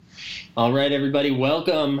All right, everybody,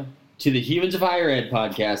 welcome to the Humans of Higher Ed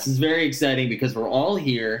podcast. This is very exciting because we're all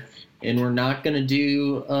here and we're not going to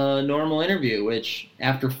do a normal interview, which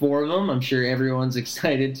after 4 of them, I'm sure everyone's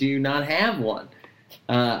excited to not have one.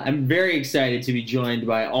 I'm very excited to be joined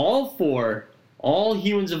by all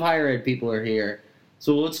Humans of Higher Ed people are here.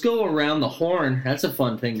 So let's go around the horn. That's a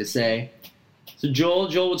fun thing to say. So Joel,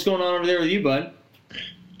 what's going on over there with you, bud?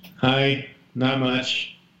 Hi, not much.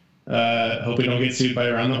 Hope we don't get sued by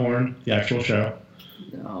Around the Horn, the actual show.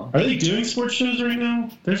 No. Are they doing sports shows right now?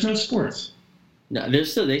 There's no sports. No, they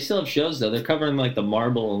still have shows though. They're covering like the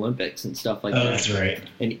Marble Olympics and stuff like that. Oh, that's right.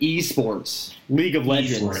 And esports, League of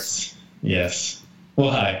Legends. Esports. Yes.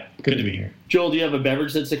 Well, hi. Good to be here. Joel, do you have a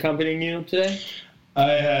beverage that's accompanying you today?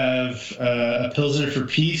 I have a Pilsner for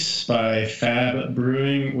Peace by Fab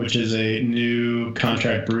Brewing, which is a new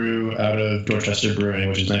contract brew out of Dorchester Brewing,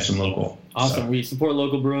 which is nice and local. Awesome. So. We support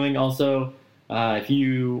local brewing. Also,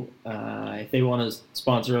 if they want to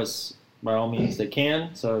sponsor us, by all means they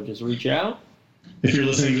can. So just reach out. If you're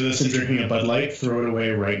listening to this and drinking a Bud Light, throw it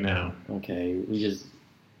away right now. Okay. We just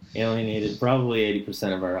alienated probably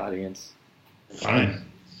 80% of our audience. Fine.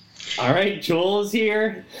 All right. Joel is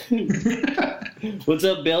here. What's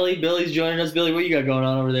up, Billy? Billy's joining us. Billy, what you got going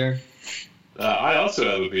on over there? I also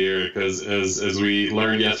have a beer because, as we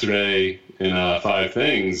learned yesterday in 5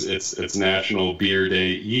 Things, it's National Beer Day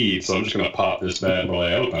Eve. So I'm just gonna pop this bad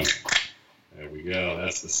boy open. There we go.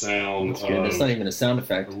 That's the sound. That's good. That's not even a sound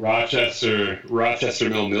effect. Rochester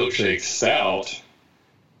Mill Milkshake Stout.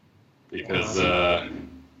 Because I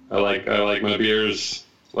like my beers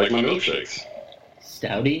like my milkshakes.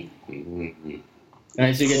 Stouty. Mm-hmm. All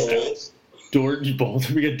right, so you get both.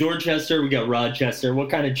 We got Dorchester, we got Rochester. What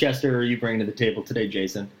kind of Chester are you bringing to the table today,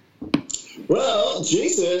 Jason? Well,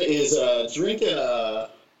 Jason is drinking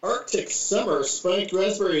Arctic Summer Spiked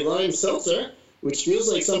Raspberry Lime Seltzer, which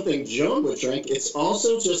feels like something Joan would drink. It's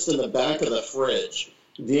also just in the back of the fridge.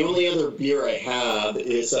 The only other beer I have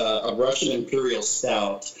is a Russian Imperial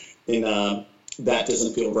Stout, and that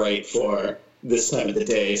doesn't feel right for this time of the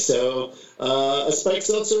day. So a Spiked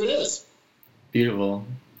Seltzer it is. Beautiful.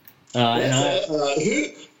 Who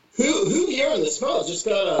here on this call just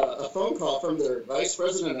got a phone call from their vice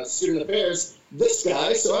president of student affairs, this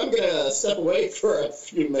guy, so I'm going to step away for a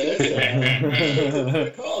few minutes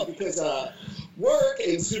and call because work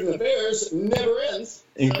in student affairs never ends.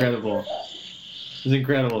 Incredible. It's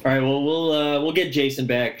incredible. All right, well, we'll get Jason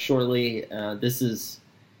back shortly. This is,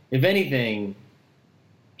 if anything,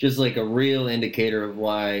 just like a real indicator of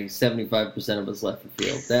why 75% of us left the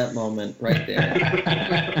field. That moment right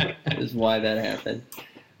there is why that happened.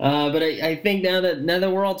 But I think now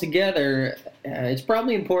that we're all together, it's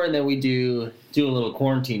probably important that we do a little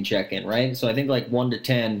quarantine check-in, right? So I think like 1 to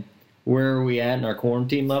 10, where are we at in our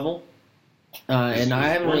quarantine level? And I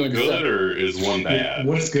haven't really decided. Good or is 1 bad?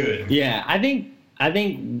 What's good? Yeah, I think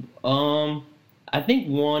 1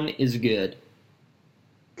 is good.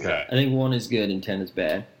 Okay. I think 1 is good and 10 is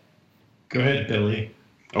bad. Go ahead, Billy.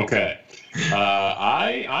 Okay.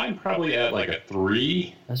 I'm probably at like a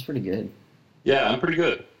 3. That's pretty good. Yeah, I'm pretty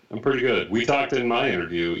good. We talked in my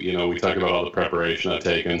interview, we talked about all the preparation I've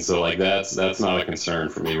taken. So like that's not a concern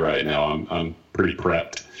for me right now. I'm pretty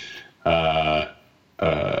prepped. I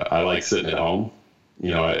like sitting at home.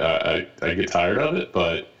 I get tired of it,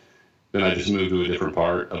 but then I just move to a different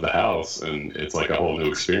part of the house and it's like a whole new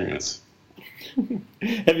experience.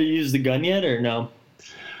 Have you used the gun yet or no?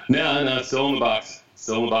 No, still in the box.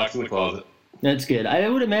 Still in the box in the closet. That's good. I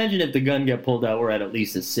would imagine if the gun got pulled out, we're at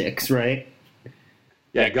least a 6, right?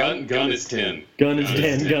 Yeah, gun is 10. Gun is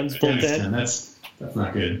 10. Gun's full 10. That's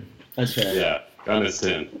not good. That's fair. Yeah, gun is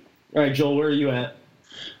 10. All right, Joel, where are you at?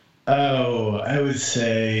 Oh, I would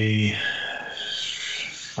say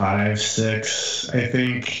 5, 6. I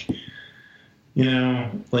think,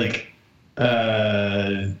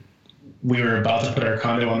 we were about to put our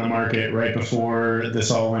condo on the market right before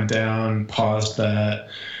this all went down, paused that,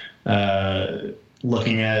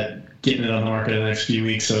 looking at getting it on the market in the next few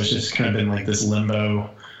weeks. So it's just kind of been like this limbo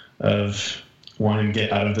of wanting to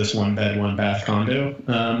get out of this 1-bed, 1-bath condo,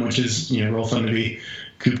 which is, real fun to be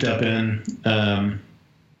cooped up in.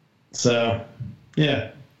 So,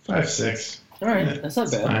 yeah, 5, 6. All right, that's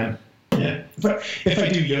not bad. Fine. Yeah. If I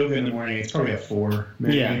do yoga in the morning, it's probably a 4,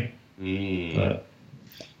 maybe. Yeah. But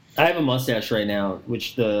I have a mustache right now,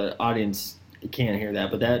 which the audience can't hear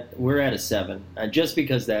that, but we're at a 7. Just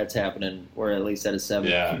because that's happening, we're at least at a 7.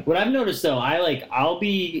 Yeah. What I've noticed though, I'll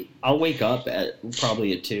wake up at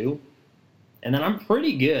probably a 2, and then I'm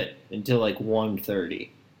pretty good until like 1:30.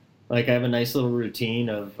 Like I have a nice little routine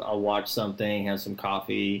of I'll watch something, have some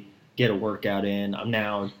coffee, get a workout in. I'm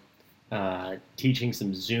now teaching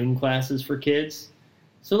some Zoom classes for kids.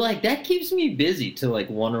 So, like, that keeps me busy till, like,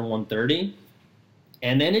 1 or 1:30.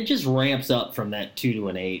 And then it just ramps up from that 2 to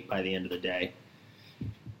an 8 by the end of the day.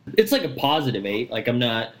 It's like a positive 8. Like, it's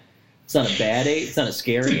not a bad 8. It's not a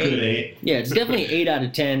scary It's a good 8. Yeah, it's definitely 8 out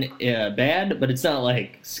of 10 bad, but it's not,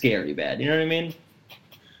 like, scary bad. You know what I mean?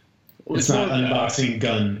 It's not unboxing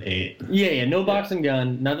gun 8. Yeah, no boxing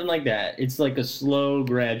gun, nothing like that. It's like a slow,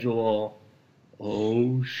 gradual,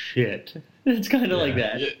 oh, shit. It's kind of like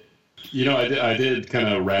that. Yeah. You know, I did kind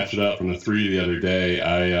of ratchet up from the 3 the other day.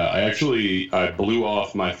 I blew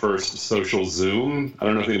off my first social Zoom. I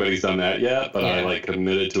don't know if anybody's done that yet, but I like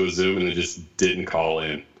committed to a Zoom and it just didn't call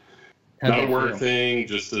in. Not a work thing,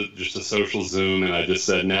 just a social Zoom, and I just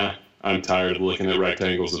said, nah, I'm tired of looking at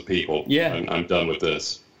rectangles of people. Yeah. I'm done with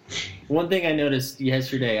this. One thing I noticed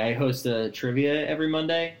yesterday, I host a trivia every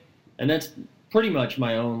Monday, and that's pretty much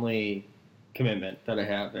my only commitment that I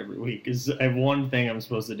have every week. Is I have one thing I'm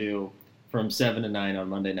supposed to do from 7 to 9 on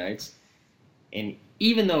Monday nights, and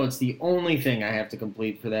even though it's the only thing I have to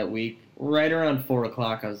complete for that week, right around 4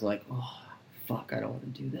 o'clock I was like, oh, fuck, I don't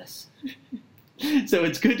want to do this. So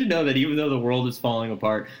it's good to know that even though the world is falling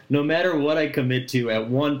apart, no matter what I commit to, at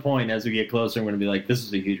one point as we get closer, I'm going to be like, this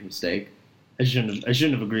was a huge mistake. I shouldn't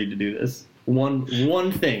have agreed to do this. One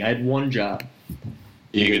thing. I had one job.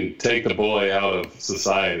 You can take the boy out of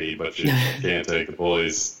society, but you can't take the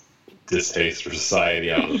boy's distaste for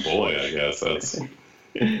society out of the boy, I guess. That's.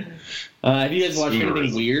 Have you guys watched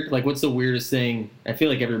anything weird? Like, what's the weirdest thing? I feel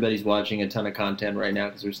like everybody's watching a ton of content right now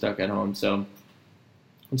because we're stuck at home. So,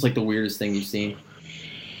 what's like the weirdest thing you've seen?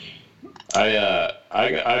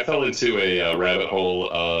 I fell into a rabbit hole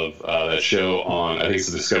of that show on, I think it's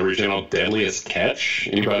the Discovery Channel, Deadliest Catch.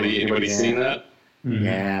 Anybody seen that? Mm-hmm.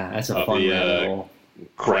 Yeah, that's a fun rabbit hole.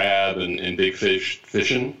 Crab and big fish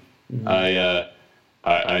fishing. Mm-hmm.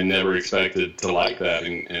 I never expected to like that,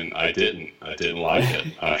 and I didn't like it.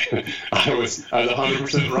 I was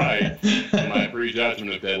 100% right in my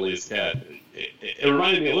prejudgment of Deadliest Catch. It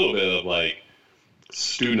reminded me a little bit of like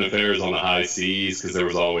student affairs on the high seas, because there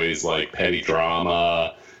was always like petty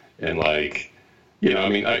drama and like, you know, I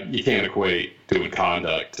mean, you can't equate doing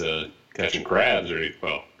conduct to catching crabs or anything.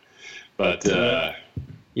 Well, but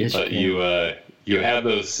yes, but you have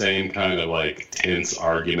those same kind of like tense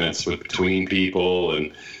arguments between people,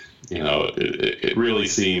 and you know, it really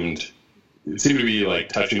seemed to be like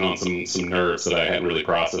touching on some nerves that I hadn't really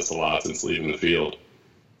processed a lot since leaving the field.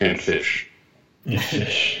 And fish. Yeah,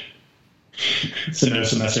 fish. So no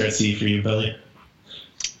semester at sea for you, Billy?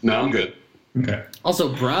 No, I'm good. Okay.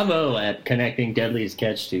 Also, bravo at connecting Deadliest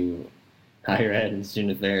Catch to higher ed and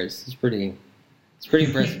student affairs. It's pretty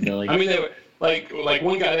impressive, Billy. I mean, they were, like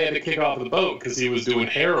one guy they had to kick off the boat because he was doing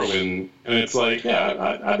heroin, and it's like,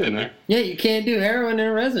 yeah, I've been there. Yeah, you can't do heroin in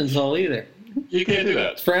a residence hall either. You can't do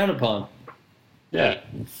that. It's frowned upon. Yeah.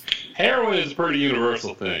 Heroin is a pretty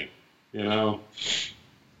universal thing, you know?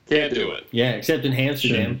 Can't do it. Yeah, except in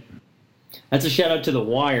Amsterdam. That's a shout out to The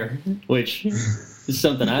Wire, which is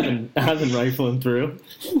something I've been rifling through.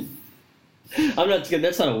 I'm not kidding.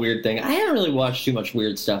 That's not a weird thing. I haven't really watched too much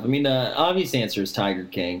weird stuff. I mean, the obvious answer is Tiger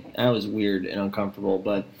King. That was weird and uncomfortable,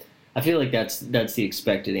 but I feel like that's the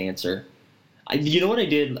expected answer. You know what I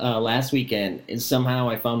did last weekend is somehow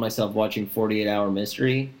I found myself watching 48 Hour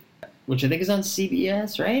Mystery, which I think is on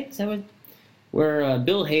CBS, right? Is that what? Where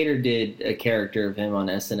Bill Hader did a character of him on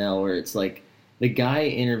SNL, where it's like the guy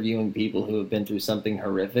interviewing people who have been through something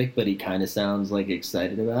horrific, but he kind of sounds like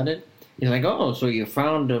excited about it. He's like, oh, so you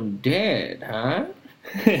found him dead, huh?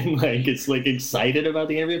 And like, it's like excited about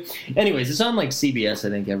the interview. Anyways, it's on like CBS, I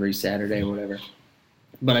think, every Saturday or whatever.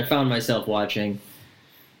 But I found myself watching,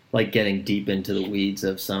 like, getting deep into the weeds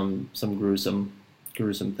of some gruesome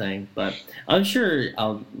thing. But I'm sure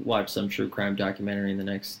I'll watch some true crime documentary in the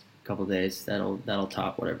next couple days. That'll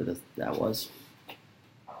top whatever that was.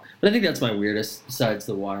 But I think that's my weirdest, besides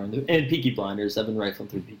The Wire and Peaky Blinders. I've been rifling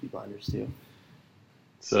through Peaky Blinders too.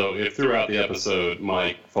 So if throughout the episode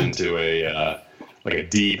Mike fell into a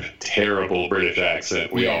deep, terrible British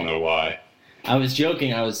accent, we all know why. I was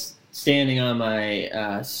joking. I was standing on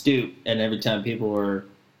my stoop, and every time people were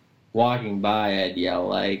walking by, I'd yell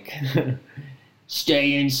like,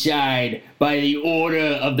 "Stay inside by the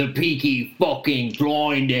order of the Peaky fucking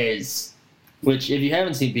Blinders." Which, if you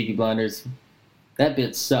haven't seen Peaky Blinders, that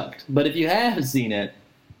bit sucked. But if you have seen it,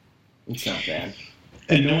 it's not bad.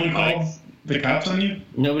 And no one called the cops on you?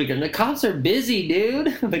 Nobody can. The cops are busy,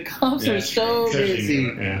 dude. The cops are so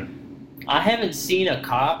busy. Yeah. I haven't seen a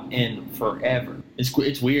cop in forever.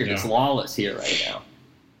 It's weird. Yeah. It's lawless here right now.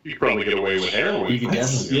 You could probably get away with heroin. You could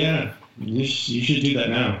definitely. Yeah. You should do that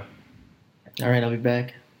now. All right, I'll be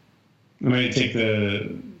back. I might take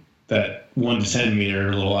that 1 to 10 meter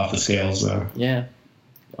a little off the scales though. Yeah.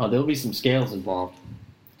 Oh, there'll be some scales involved.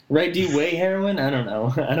 Right? Do you weigh heroin? I don't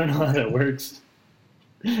know. I don't know how that works.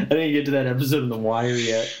 I didn't get to that episode of The Wire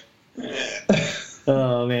yet.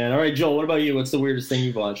 Oh man! All right, Joel. What about you? What's the weirdest thing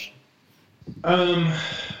you've watched?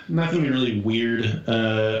 Nothing really weird,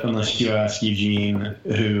 unless you ask Eugene,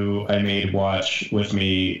 who I made watch with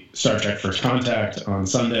me Star Trek First Contact on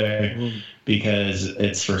Sunday, because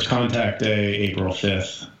it's First Contact Day, April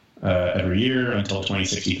 5th, every year until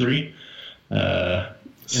 2063.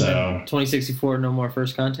 So 2064, no more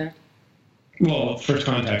First Contact? Well, First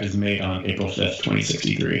Contact is made on April 5th,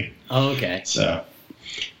 2063. Oh, okay. So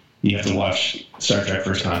you have to watch Star Trek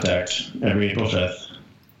First Contact every April 5th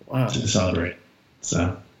to celebrate.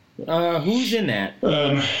 So who's in that?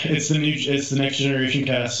 It's the Next Generation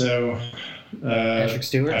cast. So Patrick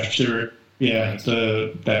Stewart. Yeah,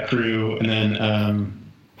 that crew, and then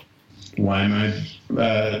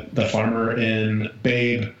the farmer in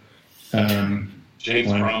Babe.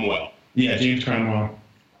 James Cromwell. Yeah, James Cromwell.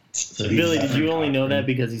 So Billy, did you only know that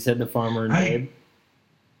because he said the farmer in Babe?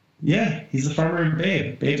 Yeah, he's the farmer in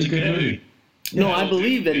Babe. Babe's a good movie. No, I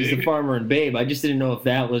believe that he's the farmer in Babe. I just didn't know if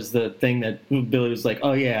that was the thing that Billy was like,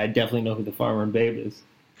 oh yeah, I definitely know who the farmer in Babe is.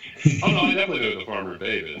 Oh no, I definitely know who the farmer in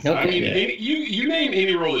Babe is. Okay. I mean, you name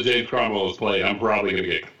any role that James Cromwell has played, I'm probably going to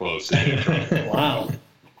get close to him. Wow.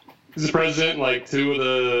 He's the president, like 2 of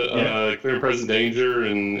the Clear and Present Danger,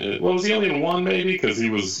 and was he only in 1 maybe? Because he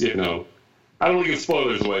was, I don't want to give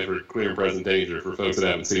spoilers away for Clear and Present Danger for folks that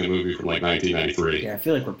haven't seen the movie from like 1993. Yeah, I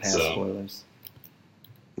feel like we're past spoilers.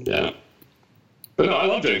 Yeah. But no, I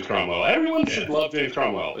love James Cromwell. Everyone should love James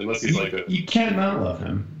Cromwell, unless he's like a... You can't not love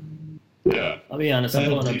him. Yeah. I'll be honest, I'm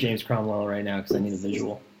pulling up James Cromwell right now because I need a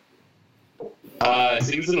visual.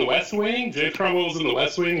 He was in The West Wing. James Cromwell was in The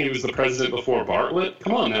West Wing. He was the president before Bartlett.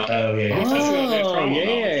 Come on now. Oh, yeah. Oh,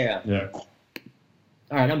 yeah.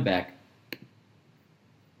 All right, I'm back.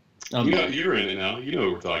 You're in it now. You know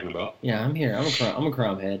what we're talking about. Yeah, I'm here. I'm a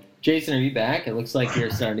Crom head. Jason, are you back? It looks like you're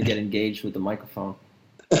starting to get engaged with the microphone.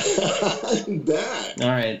 I'm back. All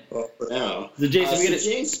right. Well, for now. So,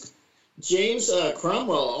 Jason, James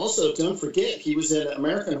Cromwell, also, don't forget, he was in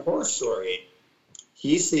American Horror Story.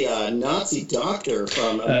 He's the Nazi doctor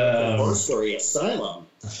from American Horror Story Asylum.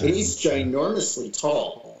 And he's ginormously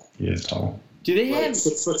tall. He is tall. Do they have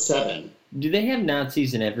 6'7"? Do they have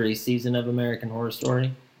Nazis in every season of American Horror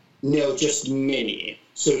Story? No, just many.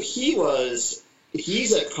 So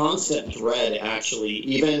he's a constant thread, actually,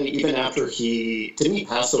 even after didn't he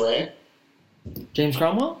pass away? James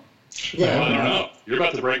Cromwell? Yeah. I don't know. You're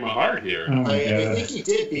about to break my heart here. Oh my God. I think he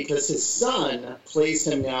did because his son plays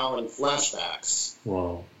him now in flashbacks.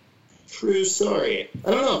 Whoa. True story.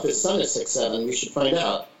 I don't know if his son is 6'7". We should find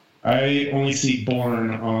out. I only see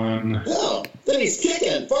Bourne on... No, then he's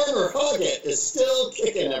kicking. Farmer Hoggett is still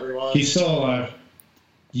kicking, everyone. He's still alive.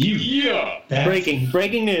 Yeah.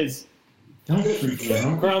 Breaking news. Don't freak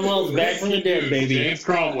out. Cromwell's back from the dead, baby. James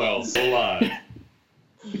Cromwell's alive.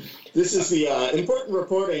 This is the important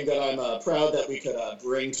reporting that I'm proud that we could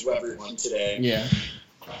bring to everyone today. Yeah.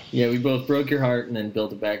 Yeah, we both broke your heart and then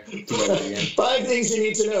built it back together again. 5 things you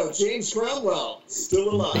need to know. James Cromwell,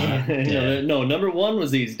 still alive. No, number 1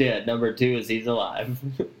 was he's dead. Number 2 is he's alive.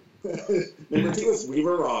 Number 2 is we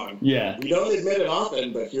were wrong. Yeah. We don't admit it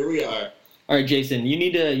often, but here we are. All right, Jason, you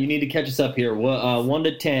need to catch us up here. 1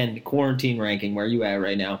 to 10 quarantine ranking. Where are you at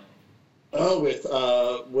right now? Oh, with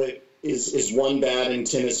is 1 bad and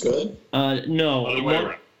 10 is good? No. Other way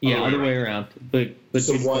around. Yeah, other way around. But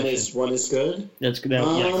so 1 is good. That's good.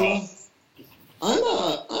 Yeah. I'm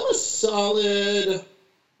a solid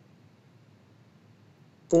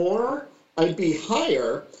 4. I'd be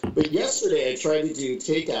higher, but yesterday I tried to do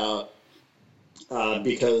takeout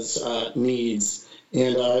because needs,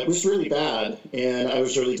 and it was really bad, and I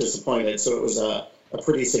was really disappointed. So it was a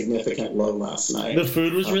pretty significant low last night. The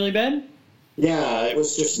food was really bad? Yeah, it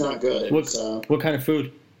was just not good. What kind of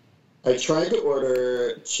food? I tried to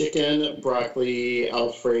order chicken, broccoli,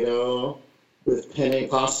 Alfredo with penne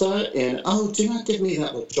pasta, and do not give me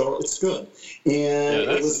that look, Joel. It's good. And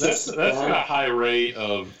that's got a high rate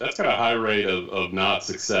of not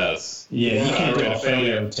success. Yeah, you can't do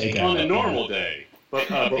Alfredo takeout on a normal day, but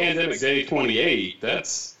pandemic day 28.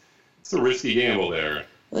 It's a risky gamble there.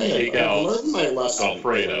 Hey, I learned my lesson.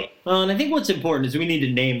 Alfredo. Well, and I think what's important is we need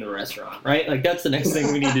to name the restaurant, right? Like that's the next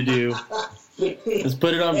thing we need to do. Let's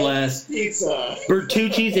put it on blast. Pizza.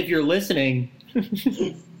 Bertucci's, if you're listening. We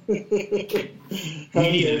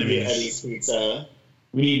need enemies. Eddie's Pizza.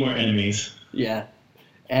 We need more enemies. Yeah.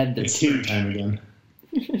 Add the It's 2. time again.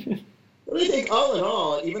 But I think all in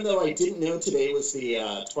all, even though I didn't know today was the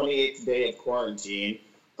 28th day of quarantine,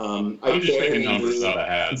 I'm just picking numbers out of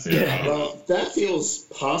hats here. Well, that feels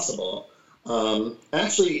possible.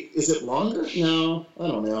 Actually, is it longer? No, I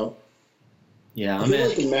don't know. Yeah, I feel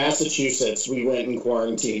like in Massachusetts, we went in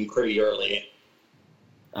quarantine pretty early.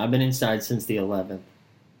 I've been inside since the 11th.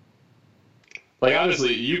 Like,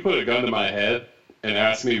 honestly, you put a gun to my head and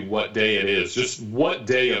asked me what day it is, just what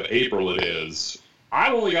day of April it is.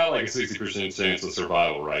 I've only got like a 60% chance of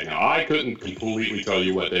survival right now. I couldn't completely tell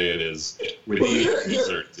you what day it is with any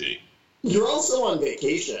certainty. You're also on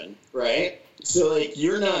vacation, right? So, like,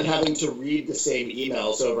 you're not having to read the same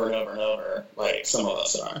emails over and over and over like some of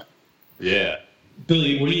us are. Yeah.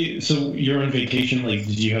 Billy, so you're on vacation, like,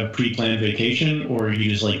 did you have pre-planned vacation, or are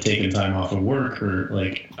you just, like, taking time off of work, or,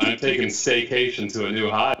 like... I'm taking staycation to a new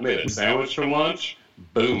high. I made a sandwich from lunch.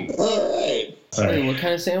 Boom. All right. Wait, what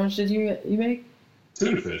kind of sandwich did you make?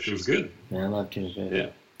 Tuna fish. It was good. Yeah, I love tuna fish. Yeah.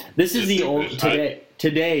 This is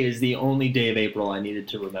today is the only day of April I needed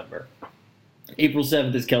to remember. April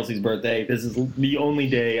 7th is Kelsey's birthday. This is the only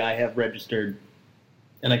day I have registered,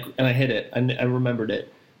 and I hit it. I remembered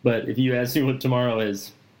it. But if you ask me what tomorrow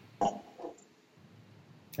is, I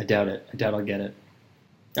doubt it. I doubt I'll get it.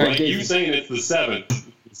 All right, you saying it's the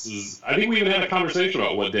 7th. I think we even had a conversation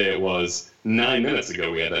about what day it was 9 minutes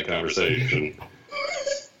ago. We had that conversation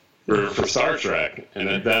for Star Trek,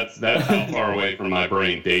 and that's how far away from my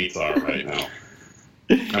brain dates are right now.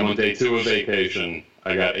 I'm on day 2 of vacation.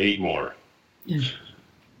 I got 8 more.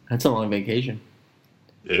 That's a long vacation.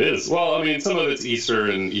 It is. Well, I mean, some of it's Easter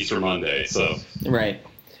and Easter Monday, so. Right.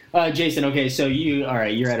 Jason, okay, so you're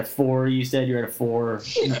at a 4, you said you're at a 4.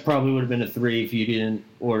 You probably would have been a 3 if you didn't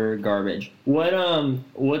order garbage.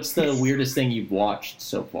 What's the weirdest thing you've watched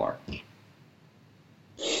so far?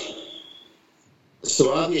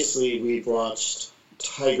 So obviously we've watched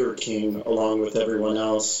Tiger King along with everyone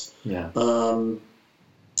else. Yeah.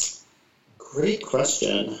 Great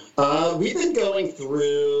question. We've been going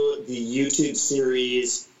through the YouTube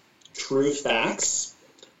series True Facts,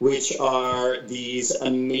 which are these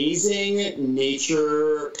amazing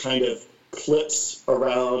nature kind of clips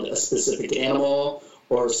around a specific animal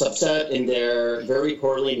or subset, and they're very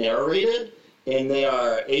poorly narrated, and they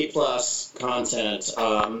are A-plus content.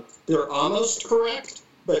 They're almost correct,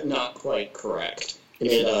 but not quite correct. And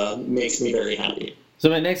it makes me very happy. So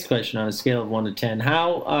my next question, on a scale of 1 to 10,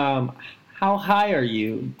 how high are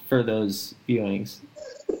you for those viewings?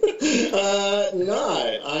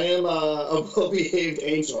 Not. I am a well-behaved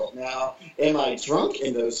angel. Now, am I drunk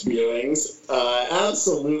in those viewings?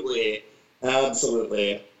 Absolutely.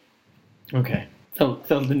 Absolutely. Okay. Felt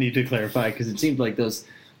the need to clarify, because it seemed like those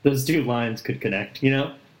two lines could connect, you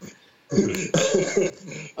know?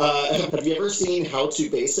 Have you ever seen How to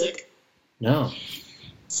Basic? No.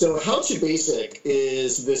 So How to Basic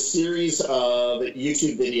is the series of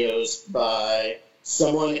YouTube videos by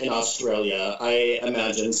someone in Australia. I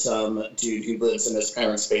imagine some dude who lives in his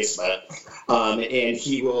parents' basement. And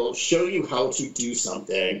he will show you how to do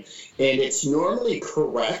something. And it's normally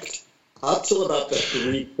correct up till about the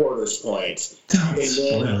 3/4 point. Don't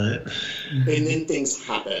spoil it. And then things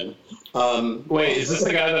happen. Wait, is this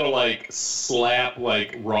the guy that'll like slap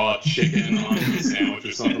like raw chicken onto a sandwich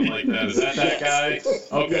or something like that? Is that guy?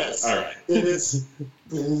 Okay, yes. All right. It is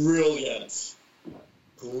brilliant.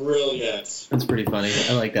 Brilliant. That's pretty funny.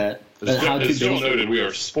 I like that. As Joe noted, we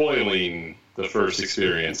are spoiling the first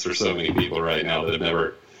experience for so many people right now that have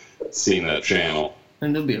never seen that channel.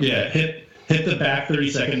 And they'll be okay. Yeah, hit the back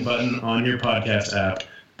 30-second button on your podcast app,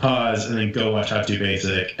 pause, and then go watch How to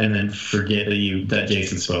Basic, and then forget that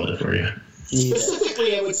Jason spoiled it for you. Yeah.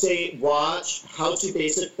 Specifically, I would say watch How to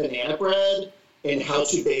Basic Banana Bread and How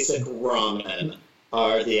to Basic Ramen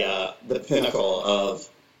are the pinnacle of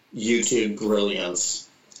YouTube brilliance.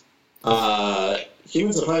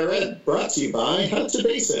 Humans of Higher Ed, brought to you by How to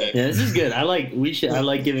Basic. Yeah, this is good. I like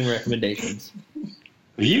giving recommendations.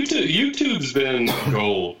 YouTube's been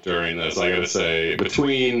gold during this, I gotta say.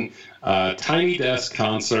 Between Tiny Desk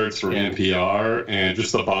concerts from NPR and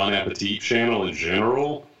just the Bon Appetit channel in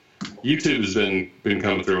general, YouTube has been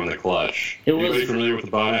coming through in the clutch. Anybody familiar with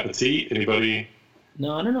the Bon Appetit? Anybody?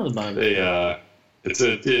 No, I don't know the Bon Appetit. It's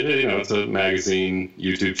a magazine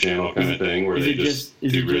YouTube channel kind of thing where they just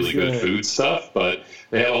do really good food stuff, but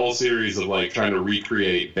they have a whole series of like trying to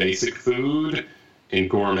recreate basic food in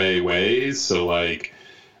gourmet ways. So like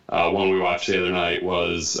one we watched the other night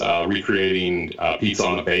was recreating pizza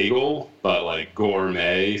on a bagel, but like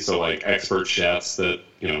gourmet. So like expert chefs that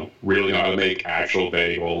really know how to make actual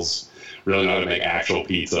bagels, really know how to make actual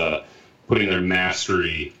pizza, putting their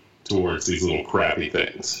mastery towards these little crappy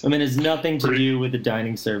things. I mean, it's nothing to do with the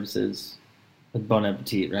dining services With Bon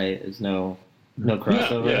Appetit, right? There's no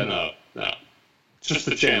crossover. No. It's just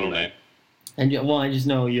the channel name. And I just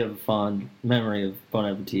know you have a fond memory of Bon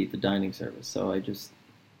Appetit, the dining service. So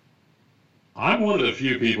I'm one of the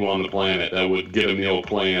few people on the planet that would get a meal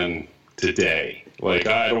plan today. Like,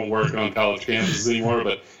 I don't work on college campuses anymore,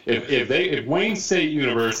 but if Wayne State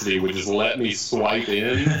University would just let me swipe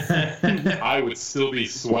in, I would still be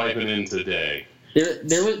swiping in today.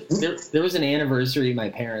 There was an anniversary my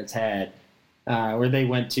parents had where they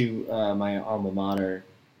went to my alma mater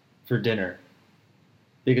for dinner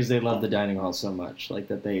because they loved the dining hall so much, like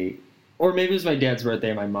that they, or maybe it was my dad's birthday.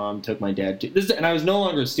 And my mom took my dad to this, and I was no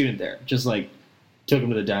longer a student there. Just like took him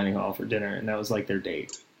to the dining hall for dinner, and that was like their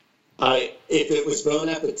date. If it was Bon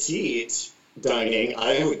Appetit dining,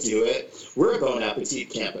 I would do it. We're a Bon Appetit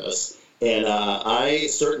campus, and I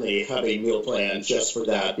certainly have a meal plan just for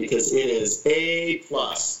that because it is A+.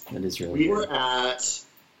 That is really We good. were at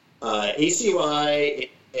ACY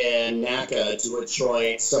and NACA do a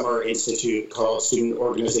joint summer institute called Student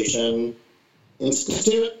Organization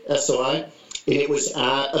Institute, SOI, and it was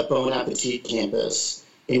at a Bon Appetit campus,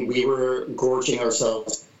 and we were gorging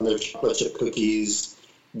ourselves on their chocolate chip cookies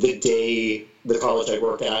the day the college I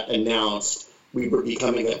work at announced we were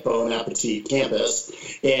becoming a Bon Appetit campus.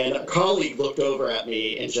 And a colleague looked over at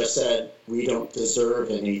me and just said, "We don't deserve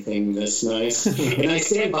anything this nice." And I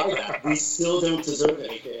stand by that. We still don't deserve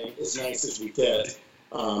anything as nice as we did.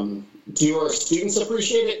 Do our students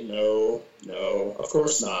appreciate it? No, of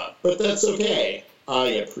course not. But that's okay. I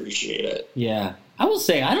appreciate it. Yeah, I will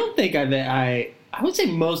say I don't think I would say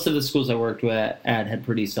most of the schools I worked at had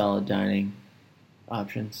pretty solid dining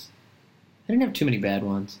options. I didn't have too many bad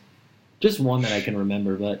ones. Just one that I can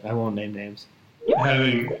remember, but I won't name names.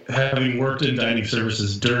 Having worked in dining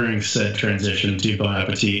services during said transition to Bon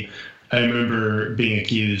Appetit, I remember being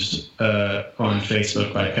accused on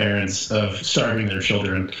Facebook by parents of starving their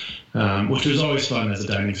children, which was always fun as a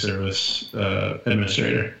dining service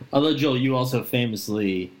administrator. Although, Joel, you also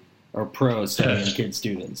famously are pro starving kid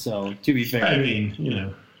students, so to be fair. I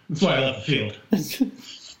mean, that's why I left the field.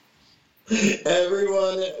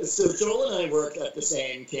 Everyone, so Joel and I worked at the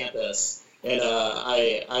same campus, and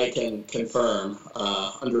I can confirm,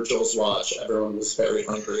 under Joel's watch, everyone was very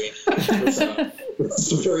hungry. It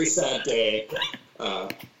was a very sad day.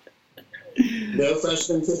 No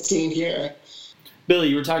freshman 15 here. Billy,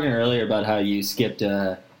 you were talking earlier about how you skipped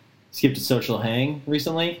a social hang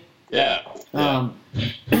recently. Yeah.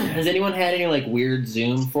 Has anyone had any like weird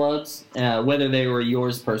Zoom flubs? Whether they were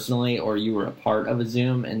yours personally or you were a part of a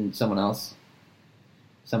Zoom and someone else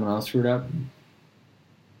screwed up?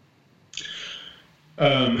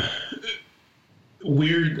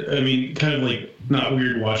 Weird. I mean, kind of like not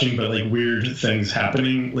weird watching, but like weird things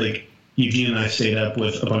happening. Like Eugene and I stayed up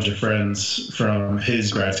with a bunch of friends from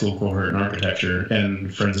his grad school cohort in architecture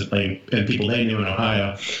and friends and people they knew in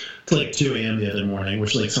Ohio to like 2 a.m. the other morning,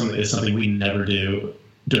 which like is something we never do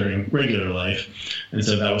during regular life. And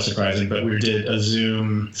so that was surprising. But we did a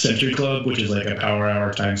Zoom Century Club, which is like a power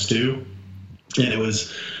hour times 2. And it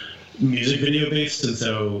was music video based. And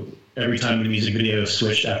so every time the music video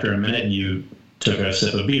switched after a minute, you took a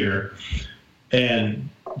sip of beer. And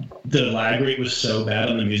the lag rate was so bad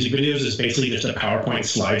on the music videos. It's basically just a PowerPoint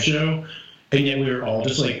slideshow. And yet we were all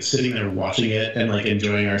just like sitting there watching it and like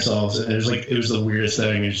enjoying ourselves. And it was the weirdest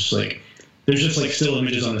thing. It's just like, there's just like still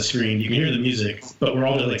images on the screen. You can hear the music, but we're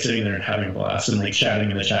all just like sitting there and having a blast and like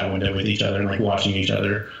chatting in the chat window with each other and like watching each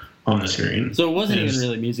other on the screen. So it wasn't even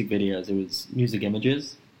really music videos. It was music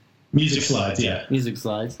images. Music slides, yeah. Music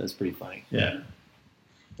slides. That's pretty funny. Yeah.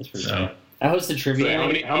 That's pretty funny. I hosted trivia.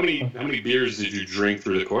 So how many beers did you drink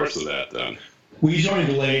through the course of that then? We joined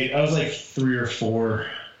late. I was like 3 or 4.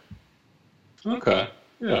 Okay.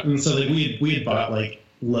 Yeah. And so like we had bought like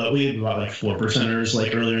 4%ers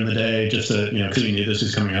like earlier in the day just to because we knew this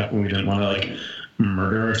was coming up and we didn't want to like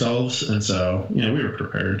murder ourselves, and so we were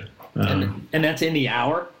prepared. And that's in the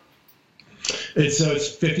hour. It's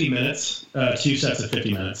 50 minutes, 2 sets of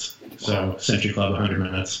 50 minutes. So Century Club 100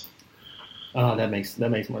 minutes. Oh, that makes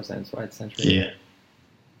more sense. Why it's Century? Yeah.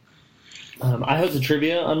 I hosted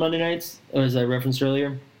trivia on Monday nights, as I referenced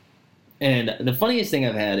earlier. And the funniest thing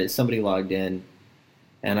I've had is somebody logged in,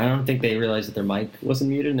 and I don't think they realized that their mic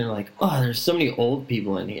wasn't muted, and they're like, "Oh, there's so many old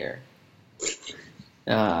people in here."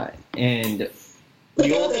 And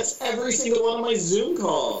that's every single one of my Zoom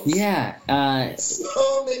calls. Yeah.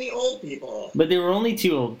 So many old people. But there were only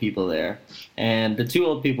 2 old people there, and the 2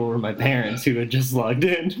 old people were my parents who had just logged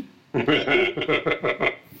in. And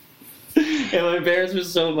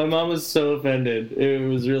my mom was so offended. It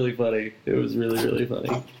was really funny. It was really, really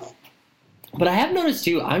funny. But I have noticed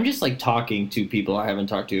too, I'm just like talking to people I haven't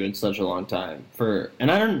talked to in such a long time.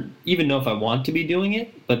 And I don't even know if I want to be doing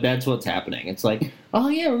it, but that's what's happening. It's like, oh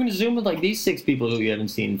yeah, we're gonna Zoom with like these 6 people who you haven't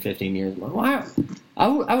seen in 15 years. I'm like, wow,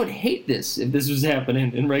 I would hate this if this was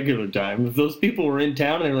happening in regular time. If those people were in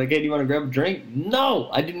town and they were like, hey, do you want to grab a drink? No,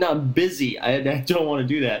 I did not. I'm busy. I don't want to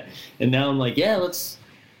do that. And now I'm like, yeah, let's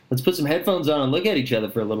put some headphones on and look at each other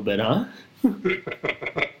for a little bit, huh?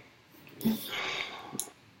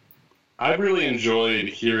 I've really enjoyed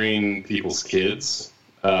hearing people's kids.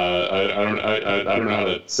 I don't know how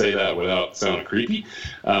to say that without sounding creepy,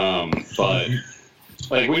 but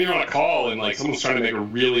like when you're on a call and like someone's trying to make a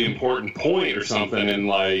really important point or something, and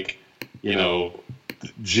like, you know,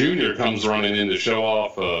 Junior comes running in to show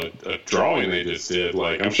off a drawing they just did.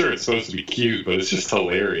 Like, I'm sure it's supposed to be cute, but it's just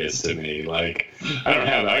hilarious to me. Like, I don't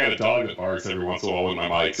have that. I got a dog that barks every once in a while when my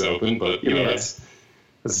mic's open, but you know, that's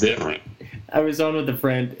different. I was on with a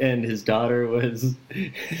friend, and his daughter was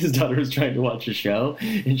trying to watch a show,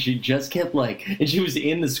 and she just kept like, and she was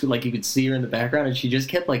in the school, like you could see her in the background, and she just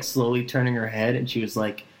kept like slowly turning her head, and she was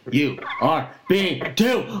like, "You are being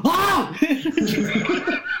too loud."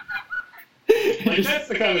 Like, that's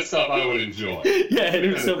the kind of stuff I would enjoy. Yeah,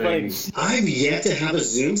 it was so funny. I've yet to have a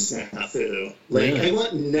Zoom snafu. Like, I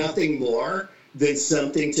want nothing more than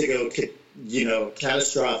something to go,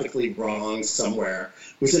 catastrophically wrong somewhere. I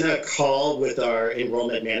was in a call with our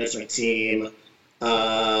enrollment management team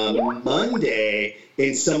Monday,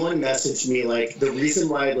 and someone messaged me, like, the reason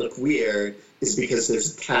why I look weird is because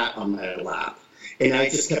there's a cat on my lap. And I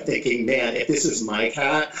just kept thinking, man, if this was my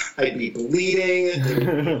cat, I'd be bleeding,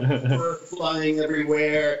 there would be fur flying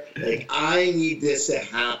everywhere. Like, I need this to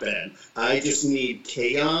happen. I just need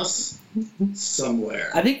chaos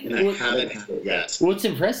somewhere. I think I haven't had it yet. What's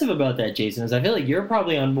impressive about that, Jason, is I feel like you're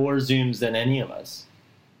probably on more Zooms than any of us.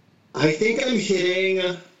 I think I'm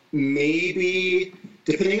hitting maybe,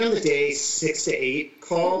 depending on the day, 6 to 8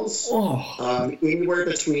 calls. Anywhere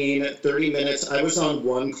between 30 minutes. I was on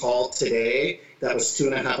one call today that was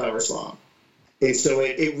 2.5 hours long. And so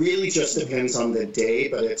it really just depends on the day,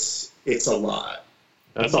 but it's a lot.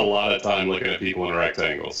 That's a lot of time looking at people in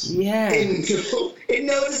rectangles. Yeah. And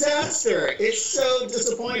no disaster. It's so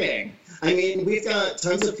disappointing. I mean, we've got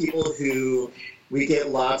tons of people who we get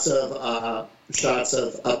lots of shots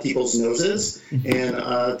of people's noses and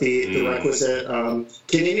the requisite,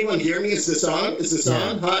 can anyone hear me? Is this on? Is this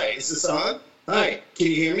on? Hi, is this on? Hi, can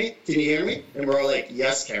you hear me? Can you hear me? And we're all like,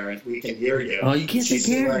 yes, Karen, we can hear you. Oh, you can't say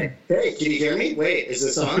Karen. Like, hey, can you hear me? Wait, is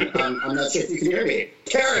this on? I'm not sure if you can hear me.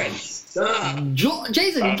 Karen, stop.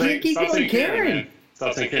 Jason, you can't keep going, Karen.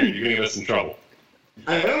 Stop saying Karen. You're going to get us in trouble.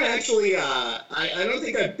 I don't actually, I don't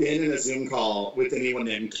think I've been in a Zoom call with anyone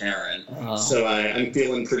named Karen. So I'm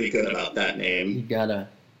feeling pretty good about that name. You gotta,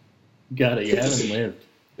 you haven't lived.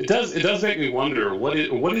 It does make me wonder, what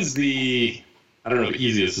is the, I don't know if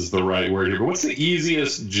easiest is the right word here, but what's the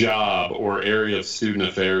easiest job or area of student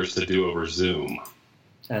affairs to do over Zoom?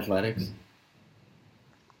 Athletics.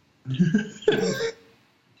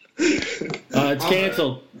 It's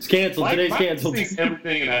canceled. It's canceled. Today's canceled. Mike thinks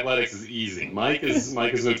everything in athletics is easy. Mike is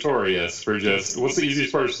notorious for just, what's the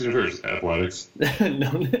easiest part of student affairs? Athletics.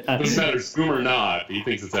 No, doesn't matter Zoom or not. He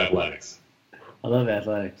thinks it's athletics. I love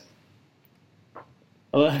athletics.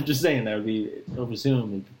 Well, I'm just saying that would be over Zoom.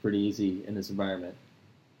 It'd be pretty easy in this environment.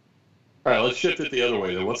 All right, let's shift it the other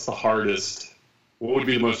way. Then, what's the hardest? What would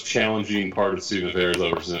be the most challenging part of student affairs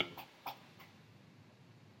over Zoom?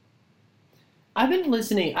 I've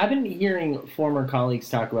been hearing former colleagues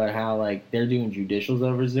talk about how like they're doing judicials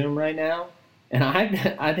over Zoom right now, and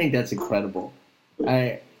I think that's incredible.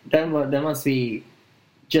 That must be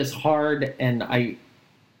just hard, and I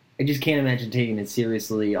just can't imagine taking it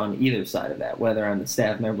seriously on either side of that, whether I'm the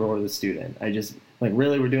staff member or the student. I just like,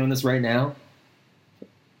 really, we're doing this right now?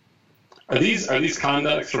 Are these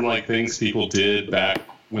conducts from like things people did back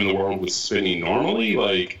when the world was spinning normally?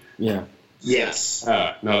 Like, yeah, yes.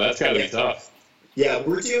 No, that's gotta be tough. Yeah,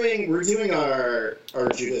 we're doing our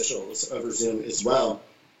judicials over Zoom as well,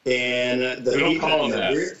 and the we don't call them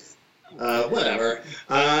that. Whatever.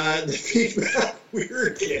 The feedback we're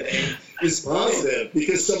getting is positive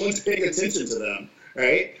because someone's paying attention to them,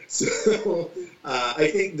 right? So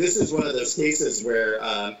I think this is one of those cases where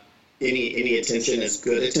any attention is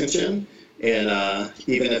good attention, and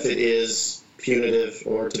even if it is punitive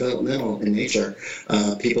or developmental in nature,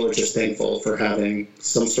 people are just thankful for having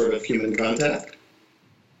some sort of human contact.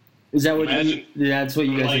 Is that what that's what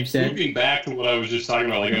you guys have said? Moving back to what I was just talking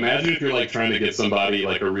about, like imagine if you're like trying to get somebody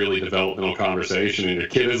like a really developmental conversation and your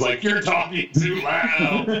kid is like, you're talking too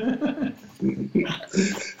loud.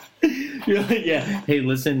 You're like, yeah. Hey,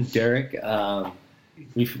 listen, Derek,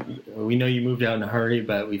 we know you moved out in a hurry,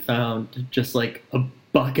 but we found just like a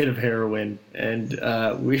bucket of heroin, and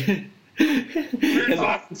we. We're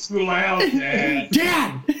talking to my house, Dad.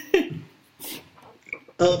 Dad.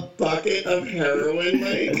 A bucket of heroin,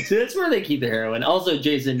 Mike. So that's where they keep the heroin. Also,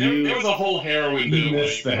 Jason, There was a whole heroin You boom.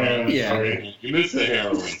 missed the heroin. Yeah. Sorry. You missed the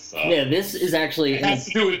heroin stuff. Yeah, this is actually. It has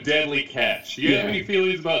to do with Deadly Catch. Do you have Yeah. any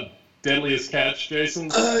feelings about Deadliest Catch,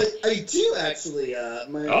 Jason? I do actually.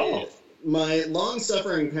 Oh. My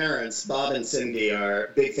long-suffering parents, Bob and Cindy,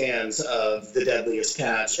 are big fans of The Deadliest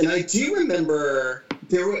Catch, and I do remember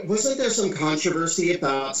wasn't there some controversy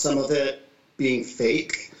about some of it being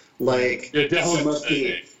fake, like Yeah, some of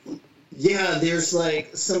definitely. Yeah, there's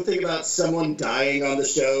like something about someone dying on the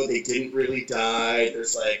show. They didn't really die.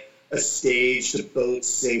 There's like a staged boat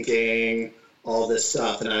sinking, all this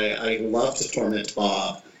stuff, and I love to torment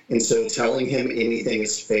Bob. And so telling him anything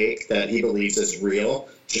is fake that he believes is real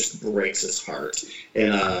just breaks his heart.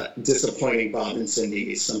 And disappointing Bob and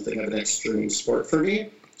Cindy is something of an extreme sport for me.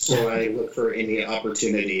 So I look for any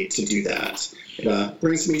opportunity to do that. It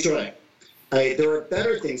brings me joy. There are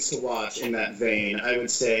better things to watch in that vein. I would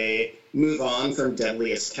say move on from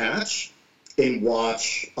Deadliest Catch and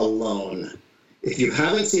watch Alone. If you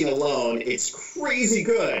haven't seen Alone, it's crazy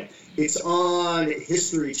good. It's on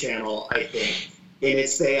History Channel, I think. And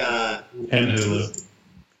it's And Hulu.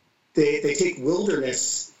 they take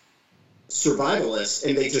wilderness survivalists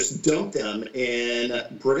and they just dump them in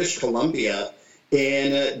British Columbia,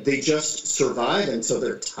 and they just survive until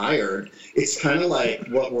they're tired. It's kind of like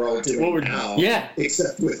what we're all doing now, yeah.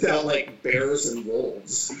 except without like bears and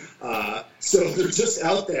wolves. So they're just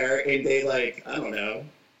out there and they like, I don't know,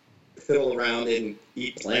 fiddle around and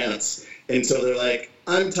eat plants until they're like,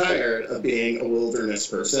 I'm tired of being a wilderness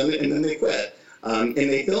person, and then they quit. And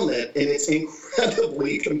they film it, and it's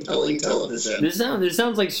incredibly compelling television. This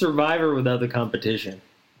sounds like Survivor without the competition.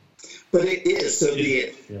 But it is. So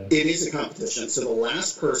it is a competition. So the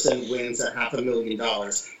last person wins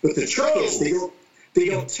 $500,000. But the trick is they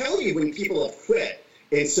don't tell you when people have quit.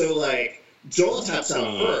 And so like Joel taps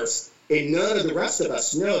out first, and none of the rest of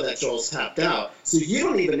us know that Joel's tapped out. So you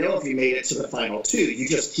don't even know if you made it to the final two. You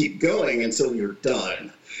just keep going until you're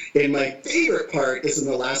done. And my favorite part is in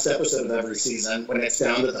the last episode of every season when it's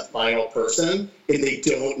down to the final person and they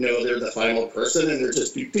don't know they're the final person and they're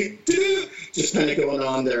just just kind of going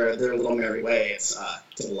on their little merry way. It's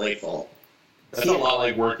delightful. That's a lot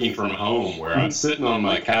like working from home, where I'm sitting on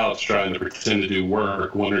my couch trying to pretend to do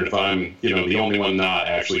work, wondering if I'm, the only one not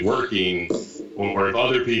actually working, or if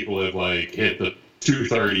other people have like hit the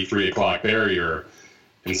 2:30, 3 o'clock barrier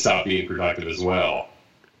and stopped being productive as well.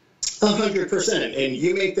 100%, and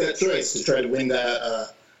you make that choice to try to win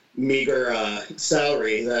that meager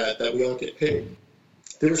salary that we all get paid.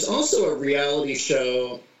 There's also a reality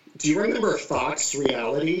show. Do you remember Fox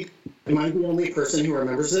Reality? Am I the only person who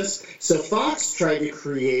remembers this? So Fox tried to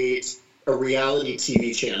create a reality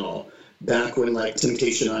TV channel back when like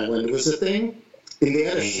Temptation Island was a thing, and they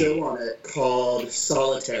had a show on it called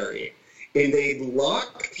Solitary, and they'd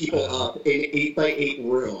lock people up in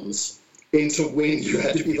 8x8 rooms. And to win, you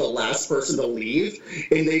had to be the last person to leave.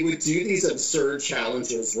 And they would do these absurd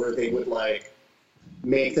challenges where they would, like,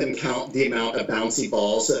 make them count the amount of bouncy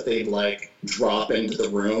balls that they'd, like, drop into the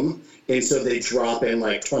room. And so they'd drop in,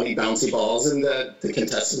 like, 20 bouncy balls, and the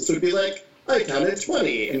contestants would be like, I counted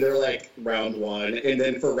 20. And they're like, round one. And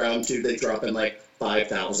then for round two, they drop in, like,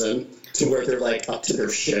 5,000 to where they're, like, up to their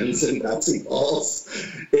shins in bouncy balls.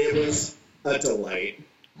 It was a delight.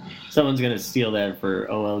 Someone's going to steal that for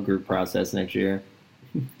OL group process next year.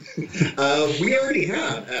 We already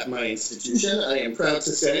have at my institution. I am proud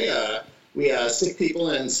to say we stick people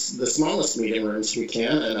in the smallest meeting rooms we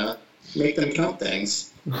can and make them count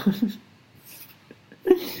things.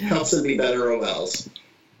 Helps them be better OLs.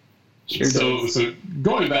 Sure So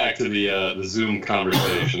going back to the Zoom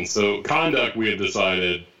conversation, so conduct we have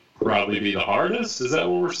decided probably be the hardest. Is that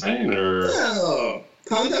what we're saying, or No,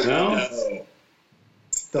 conduct. No?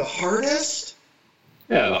 The hardest.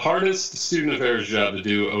 Yeah, the hardest student affairs job to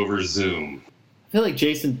do over Zoom. I feel like,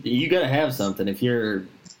 Jason, you got to have something if you're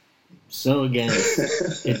so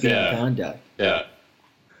against it being conduct. Yeah.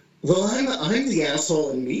 Well, I'm the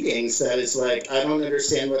asshole in meetings that is like, I don't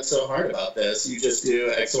understand what's so hard about this. You just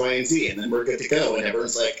do X, Y, and Z, and then we're good to go. And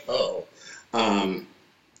everyone's like, oh,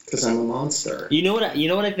 because I'm a monster. You know what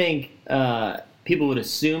I think people would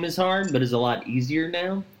assume is hard, but is a lot easier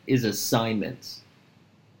now, is assignments.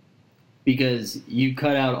 Because you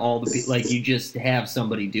cut out all the like you just have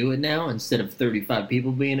somebody do it now instead of 35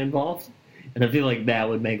 people being involved, and I feel like that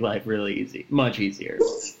would make life really easy, much easier.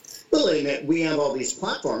 Well, and we have all these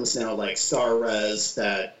platforms now like StarRes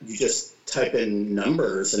that you just type in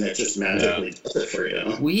numbers and it just magically does it for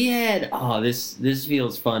you. We had this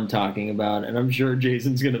feels fun talking about, and I'm sure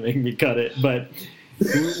Jason's gonna make me cut it, but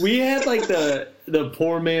we had like the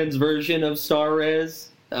poor man's version of Star Res,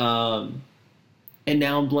 and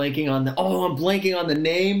now I'm blanking on the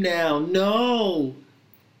name now. No,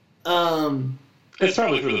 It's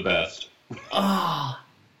probably for the best.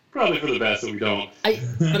 Probably for the best that we don't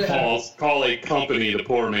call a company the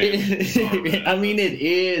poor man. I mean, it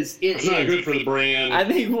is. It's not good for the brand. I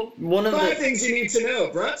think one of Five things you need to know.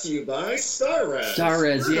 Brought to you by Star Res. Star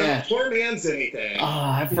Res, yeah. Poor man's anything.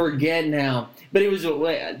 I forget now. But it was at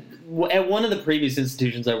one of the previous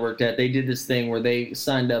institutions I worked at. They did this thing where they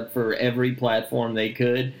signed up for every platform they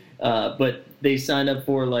could, but they signed up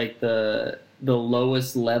for like the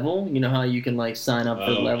lowest level. You know how you can like sign up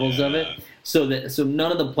for levels of it. So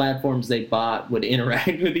none of the platforms they bought would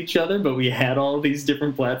interact with each other, but we had all of these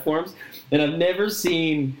different platforms, and I've never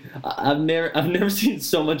seen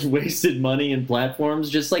so much wasted money in platforms.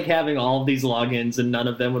 Just like having all of these logins and none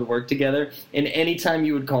of them would work together. And anytime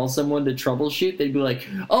you would call someone to troubleshoot, they'd be like,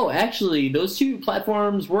 "Oh, actually, those two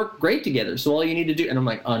platforms work great together. So all you need to do," and I'm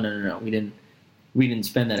like, "Oh no, we didn't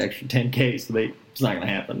spend that extra $10K, so it's not gonna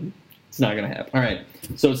happen. It's not gonna happen." All right,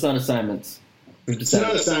 so it's not assignments. It's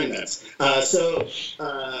not assignments.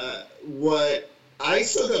 What I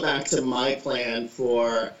still go back to my plan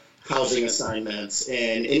for housing assignments,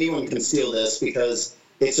 and anyone can steal this because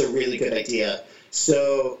it's a really good idea.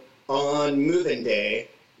 So on move-in day,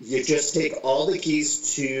 you just take all the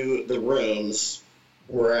keys to the rooms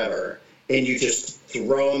wherever, and you just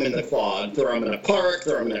throw them in the quad, throw them in a park,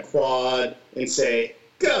 throw them in a quad, and say,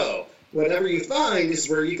 go. Whatever you find is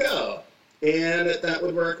where you go. And that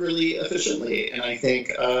would work really efficiently, and I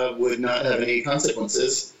think would not have any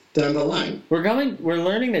consequences down the line. We're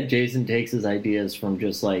learning that Jason takes his ideas from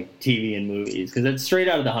just like TV and movies, because it's straight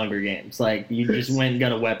out of the Hunger Games. Like you just went and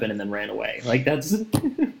got a weapon and then ran away. Like that's.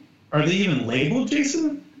 Are they even labeled,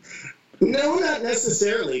 Jason? No, not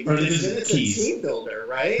necessarily. Or Because then it's keys? a team builder,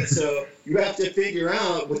 right? So you have to figure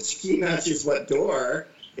out which key matches what door.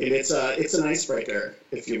 And it's an icebreaker,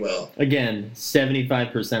 if you will. Again,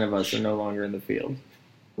 75% of us are no longer in the field.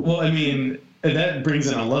 Well, I mean, that brings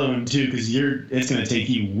in a loan too, because it's going to take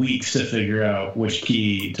you weeks to figure out which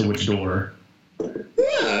key to which door.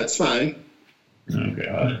 Yeah, it's fine. Oh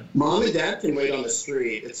God. Mom and Dad can wait on the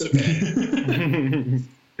street. It's okay.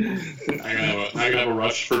 I gotta have a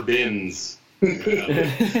rush for bins.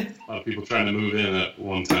 A lot of people trying to move in at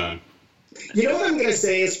one time. You know what I'm going to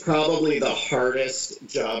say is probably the hardest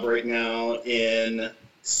job right now in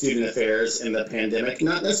student affairs in the pandemic,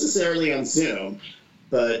 not necessarily on Zoom,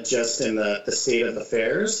 but just in the state of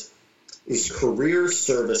affairs, is career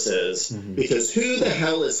services. Mm-hmm. Because who the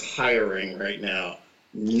hell is hiring right now?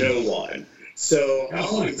 No one. So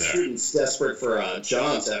all of these students desperate for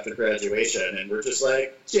jobs after graduation, and we're just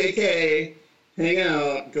like, JK, hang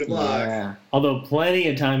out, good luck. Yeah. Although plenty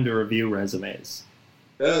of time to review resumes.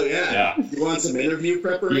 Oh, yeah. You want some interview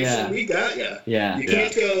preparation? Yeah. We got you. Yeah. You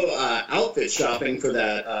can't go outfit shopping for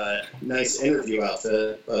that nice interview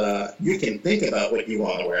outfit, but you can think about what you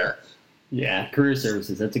want to wear. Yeah, career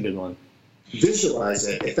services, that's a good one. Visualize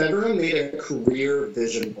it. If everyone made a career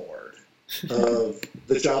vision board of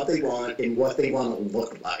the job they want and what they want to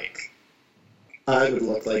look like, I would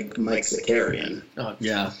look like Mike Zakarian. Oh,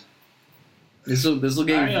 yeah. This will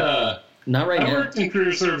get you... Not right now. I worked in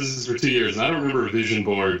career services for 2 years, and I don't remember vision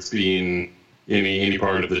boards being any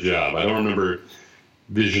part of the job. I don't remember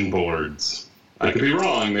vision boards. I could be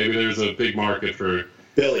wrong. Maybe there's a big market for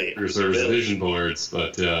career service vision boards,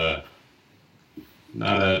 but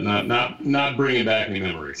not bringing back any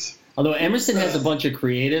memories. Although Emerson has a bunch of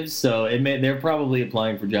creatives, so they're probably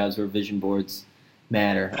applying for jobs where vision boards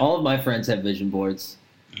matter. All of my friends have vision boards.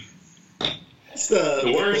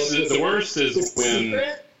 The worst is when.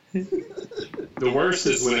 The worst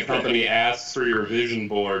is when a company asks for your vision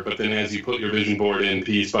board, but then as you put your vision board in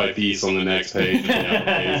piece by piece on the next page of the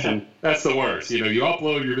application, that's the worst. You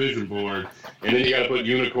upload your vision board, and then you got to put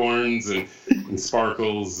unicorns and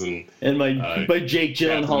sparkles and my Jake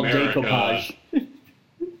Gyllenhaal decoupage.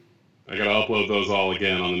 I got to upload those all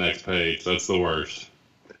again on the next page. That's the worst.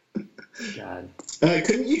 God.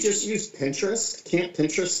 Couldn't you just use Pinterest? Can't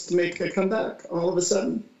Pinterest make a comeback all of a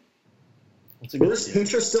sudden? Or is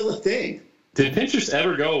Pinterest still a thing? Did Pinterest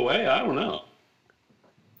ever go away? I don't know.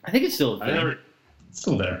 I think it's still a thing. It's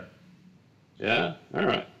still there. Yeah? All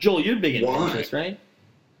right. Joel, you're big in Pinterest, right?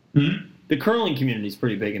 Hmm? The curling community is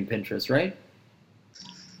pretty big in Pinterest, right?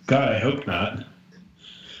 God, I hope not.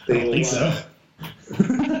 I don't think so.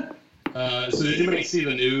 So did anybody see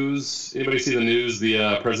the news?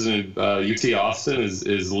 The president of UT Austin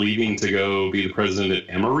is leaving to go be the president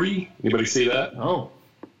at Emory. Anybody see that? Oh,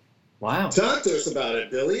 wow. Talk to us about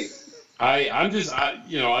it, Billy.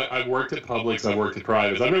 I've worked at publics, I've worked at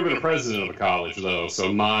privates. I've never been a president of a college though,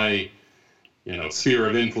 so my sphere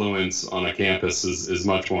of influence on a campus is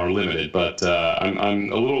much more limited. But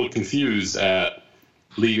I'm a little confused at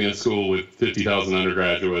leaving a school with 50,000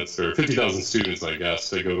 undergraduates or 50,000 students, I guess,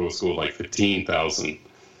 to go to a school like 15,000.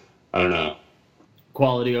 I don't know.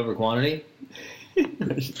 Quality over quantity.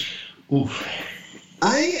 Oof.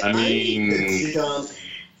 I mean, I jump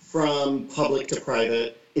from public to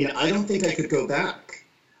private, and I don't think I could go back.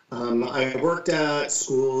 I worked at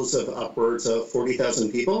schools of upwards of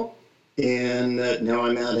 40,000 people, and now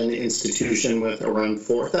I'm at an institution with around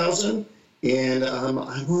 4,000. And I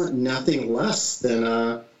want nothing less than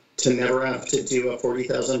to never have to do a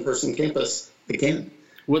 40,000 person campus again.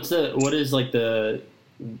 What are the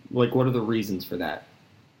reasons for that?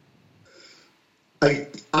 I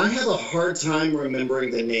have a hard time remembering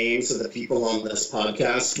the names of the people on this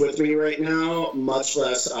podcast with me right now, much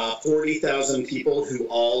less 40,000 people who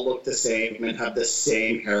all look the same and have the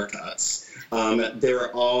same haircuts.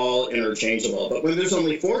 They're all interchangeable. But when there's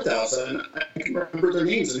only 4,000, I can remember their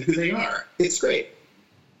names and who they are. It's great.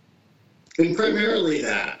 And primarily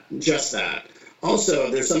just that.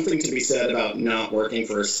 Also, there's something to be said about not working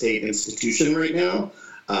for a state institution right now.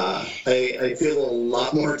 I feel a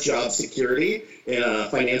lot more job security and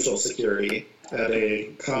financial security at a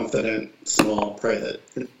confident, small, private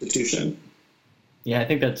institution. Yeah, I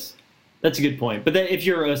think that's a good point. But if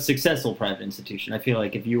you're a successful private institution, I feel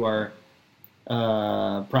like if you are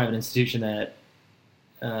a private institution that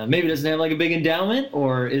maybe doesn't have like a big endowment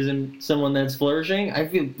or isn't someone that's flourishing, I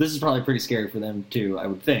feel this is probably pretty scary for them too, I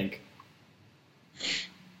would think.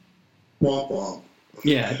 Womp womp.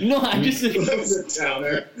 Yeah, no, I just... That was a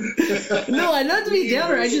downer. No, not to be a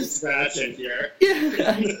downer, I just... Scratching here.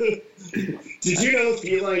 Yeah. Did you know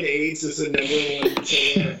feline AIDS is the #1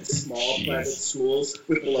 killer of small private schools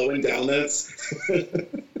with low endowments?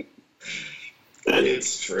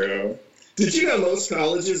 It's true. Did you know most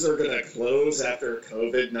colleges are going to close after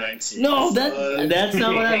COVID-19? No, that's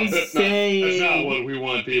not what I was saying. That's not what we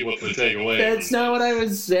want people to take away. That's not what I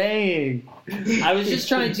was saying. I was just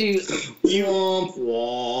trying to... Womp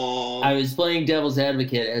womp. I was playing devil's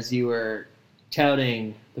advocate as you were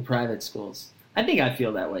touting the private schools. I think I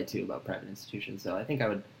feel that way, too, about private institutions, so I think I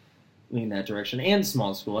would lean that direction. And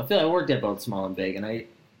small school. I feel I worked at both small and big, and I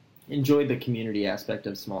enjoyed the community aspect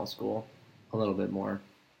of small school a little bit more.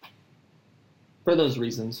 For those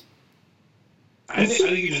reasons. I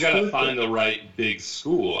think you just got to find the right big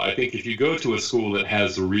school. I think if you go to a school that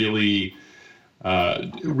has really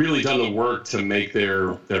done the work to make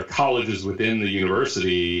their colleges within the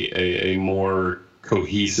university a more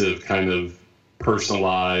cohesive kind of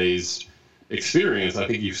personalized experience, I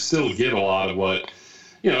think you still get a lot of what,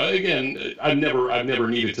 again, I've never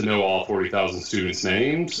needed to know all 40,000 students'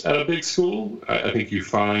 names at a big school. I think you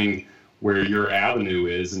find where your avenue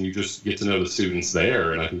is, and you just get to know the students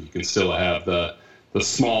there. And I think you can still have the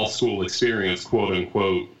small school experience, quote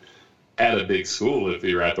unquote, at a big school if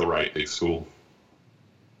you're at the right big school.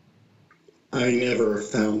 I never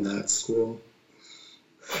found that school.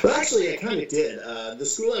 Well, actually, I kind of did. The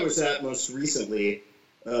school I was at most recently,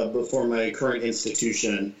 before my current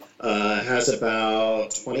institution, has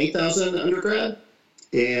about 20,000 undergrad,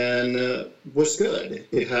 and was good.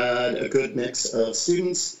 It had a good mix of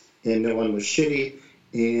students, and no one was shitty,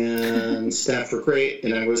 and staff were great,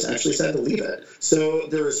 and I was actually sad to leave it. So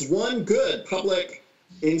there is one good public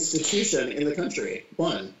institution in the country.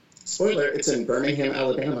 One. Spoiler, it's in Birmingham,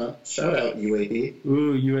 Alabama. Shout out, UAB.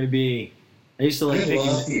 Ooh, UAB. I used to like picking...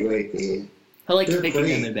 love UAB. I liked picking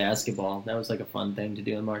them in basketball. That was like a fun thing to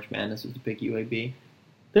do in March Madness, was to pick UAB.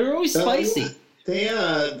 They were always spicy.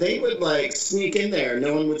 They would like sneak in there.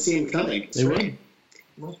 No one would see them coming. They would.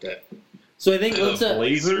 Loved it. So I think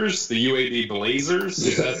Blazers, the UAB Blazers.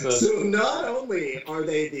 Is that the... So not only are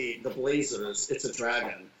they the Blazers, it's a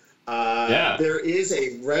dragon. Yeah. There is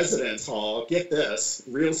a residence hall. Get this,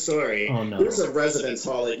 real story. Oh no. There's a residence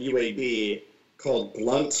hall at UAB called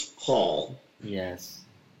Blunt Hall. Yes.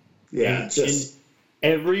 Yeah, and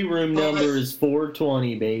every room number is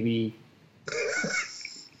 420, baby.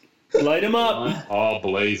 Light them up. All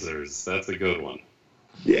Blazers. That's a good one.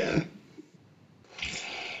 Yeah.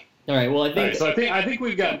 All right. Well, I think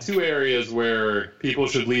we've got two areas where people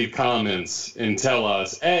should leave comments and tell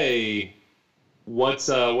us: A, what's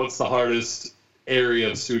the hardest area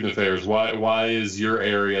of student affairs? Why is your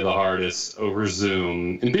area the hardest over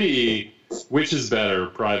Zoom? And B, Which is better,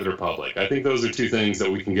 private or public? I think those are two things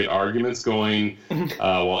that we can get arguments going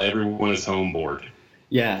while everyone is home bored.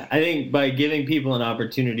 Yeah, I think by giving people an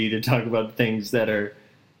opportunity to talk about things that are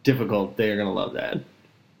difficult, they are going to love that.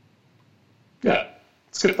 Yeah,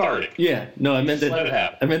 it's cathartic. Yeah, no, I meant Just that. let it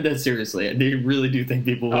happen. I meant that seriously. I really do think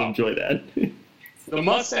people will enjoy that. The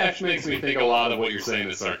mustache makes me think a lot of what you're saying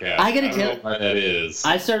is sarcastic. I gotta don't tell- know why that is.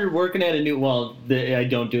 I started working at a new. I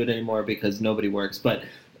don't do it anymore because nobody works. But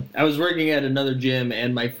I was working at another gym,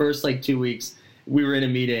 and my first 2 weeks, we were in a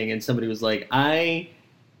meeting, and somebody was like, "I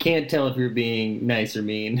can't tell if you're being nice or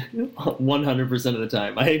mean 100% of the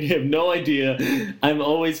time. I have no idea. I'm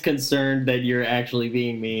always concerned that you're actually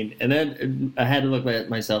being mean." And then I had to look at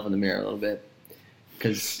myself in the mirror a little bit.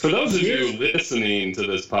 For those of you listening to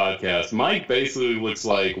this podcast, Mike basically looks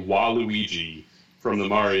like Waluigi from the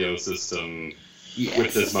Mario system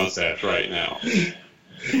with this mustache right now.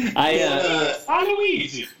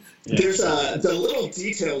 Waluigi! There's the little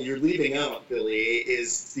detail you're leaving out, Billy,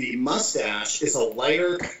 is the mustache is a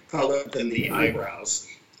lighter color than the eyebrows.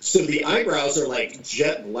 So the eyebrows are like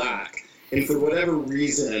jet black, and for whatever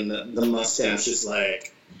reason, the mustache is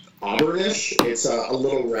like auburnish. It's a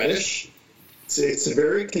little reddish. It's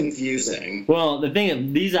very confusing. Well, the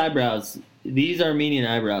thing, these eyebrows, these Armenian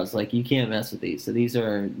eyebrows, you can't mess with these. So these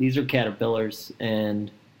are caterpillars,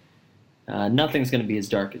 and nothing's going to be as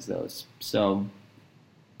dark as those. So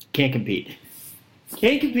can't compete.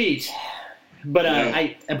 But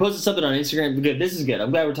I posted something on Instagram. Good, this is good.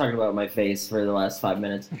 I'm glad we're talking about my face for the last 5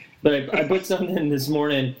 minutes. But I put something this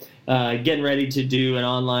morning, getting ready to do an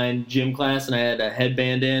online gym class, and I had a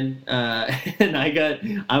headband in, and I got,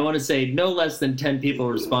 I want to say, no less than 10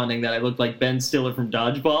 people responding that I looked like Ben Stiller from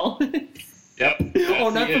Dodgeball. Yep.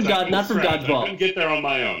 Not from Dodgeball. I couldn't get there on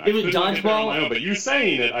my own. It was Dodgeball. But you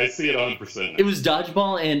saying it, I see it 100%. It was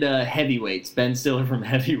Dodgeball and Heavyweights. Ben Stiller from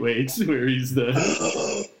Heavyweights, where he's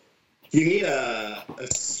the... You need a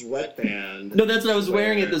sweatband. No, that's what I was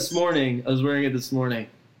wearing it this morning.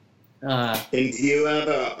 And do you have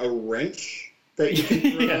a wrench that you can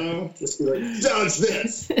throw? Yeah. Just be like, dodge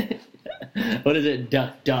this! What is it?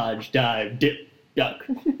 Duck, dodge, dive, dip, duck.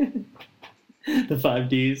 The 5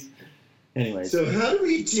 Ds. Anyways. So how do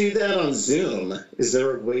we do that on Zoom? Is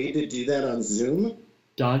there a way to do that on Zoom?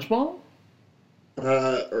 Dodgeball?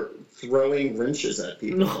 Or throwing wrenches at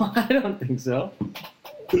people? No, I don't think so.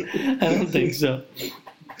 But I think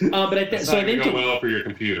That's not going to go well for your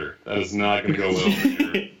computer. That is not going to go well for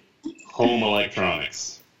your home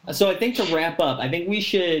electronics. So I think to wrap up, I think we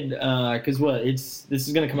should, because this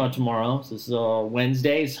is going to come out tomorrow. So this is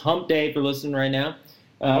Wednesday. It's hump day for listening right now.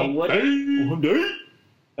 Hump day?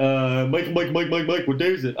 Mike, what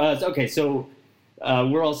day is it? Okay, so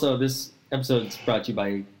we're also, this episode is brought to you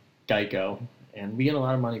by Geico, and we get a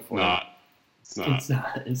lot of money for it. It's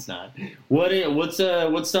not.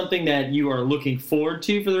 What's something that you are looking forward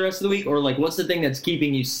to for the rest of the week, or what's the thing that's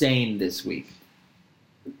keeping you sane this week?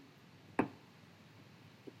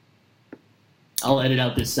 I'll edit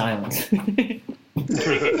out this silence.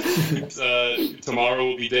 Tomorrow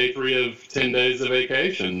will be day 3 of 10 days of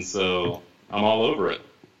vacation, so I'm all over it.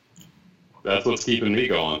 That's what's keeping me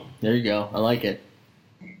going. There you go. I like it.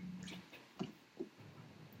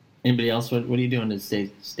 Anybody else? What are you doing to stay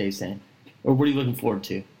sane? Or what are you looking forward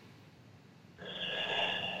to?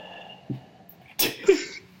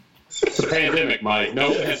 It's a pandemic, Mike. No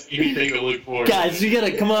one has anything to look forward to. Guys, we gotta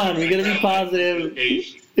be positive.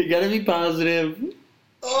 You gotta be positive.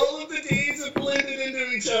 All of the days have blended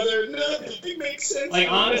into each other. Nothing makes sense.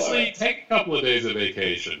 Honestly, take a couple of days of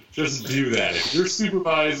vacation. Just do that. If your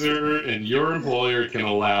supervisor and your employer can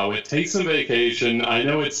allow it, take some vacation. I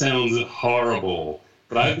know it sounds horrible,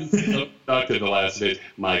 but I've been so productive the last days.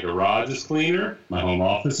 My garage is cleaner. My home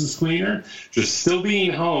office is cleaner. Just still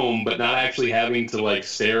being home, but not actually having to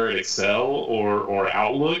stare at Excel or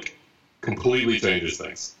Outlook completely changes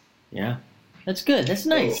things. Yeah, that's good. That's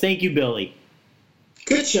nice. Thank you, Billy.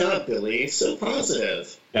 Good job, Billy. So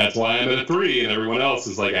positive. That's why I'm at a 3, and everyone else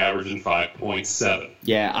is averaging 5.7.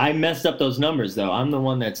 Yeah, I messed up those numbers though. I'm the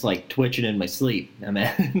one that's twitching in my sleep. I'm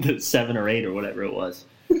at the 7 or 8 or whatever it was.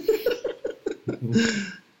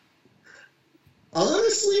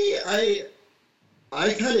 Honestly, I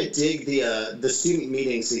kind of dig the student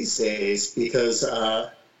meetings these days because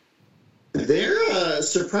they're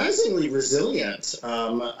surprisingly resilient.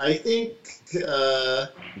 I think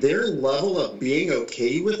their level of being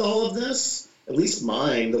okay with all of this, at least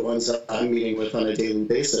mine, the ones that I'm meeting with on a daily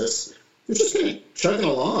basis, they're just kind of chugging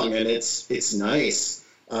along, and it's nice.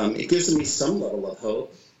 It gives me some level of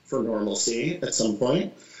hope for normalcy at some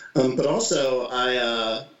point. But also,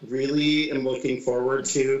 I really am looking forward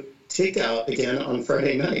to takeout again on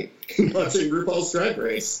Friday night, watching RuPaul's Drag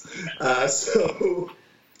Race.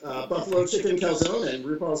 Buffalo chicken calzone and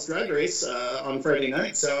RuPaul's Drag Race on Friday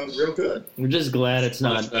night sound real good. We're just glad it's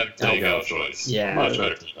not much better takeout choice. Yeah, much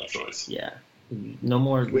better takeout choice. Yeah, no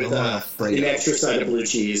more with an extra side of blue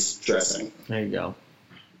cheese dressing. There you go.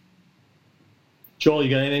 Joel, you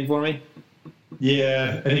got anything for me?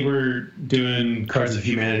 Yeah, I think we're doing Cards of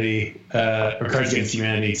Humanity or Cards Against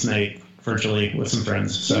Humanity tonight virtually with some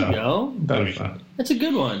friends. So there you go. That'll be fun. That's a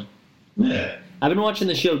good one. Yeah. I've been watching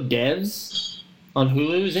the show Devs on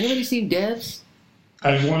Hulu. Has anybody seen Devs?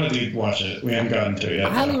 I wanted to watch it. We haven't gotten to it yet.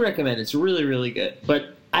 I highly recommend it. It's really, really good.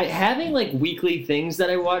 But having like weekly things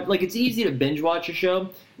that I watch, like it's easy to binge watch a show,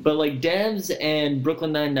 but like Devs and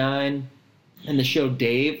Brooklyn Nine-Nine and the show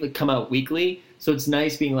Dave come out weekly. So it's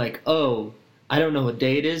nice being like, oh, I don't know what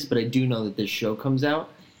day it is, but I do know that this show comes out.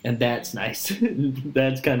 And that's nice.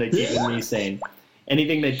 That's kind of keeping me sane.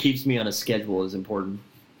 Anything that keeps me on a schedule is important.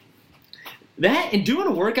 That and doing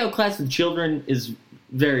a workout class with children is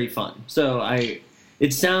very fun. So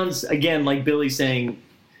it sounds, again, like Billy saying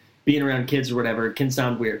being around kids or whatever, it can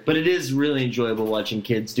sound weird. But it is really enjoyable watching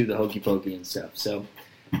kids do the hokey pokey and stuff. So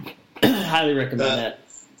highly recommend that.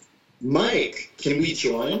 Mike, can we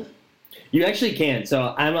join? You actually can.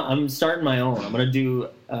 So I'm starting my own. I'm gonna do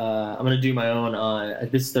my own on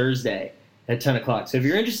this Thursday at 10 o'clock. So if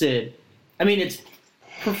you're interested, I mean, it's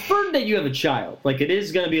preferred that you have a child. Like it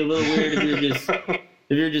is gonna be a little weird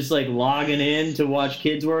if you're just like logging in to watch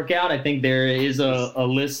kids work out. I think there is a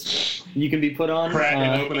list you can be put on.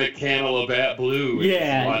 Cracking open a can of Labatt Blue.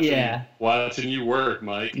 Watching you work,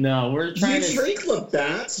 Mike. No, we're trying to drink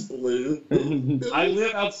Labatt's Blue. I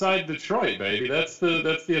live outside Detroit, baby. That's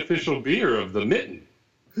the official beer of the Mitten.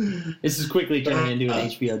 This is quickly turning into an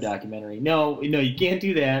HBO documentary. No, you can't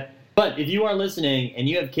do that. But if you are listening and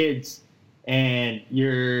you have kids and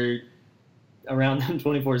you're around them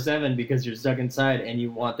 24/7 because you're stuck inside and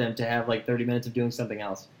you want them to have like 30 minutes of doing something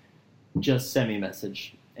else, just send me a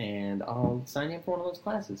message and I'll sign you up for one of those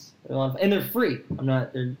classes. And they're free. They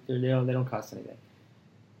don't cost anything.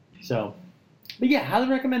 So, but yeah, highly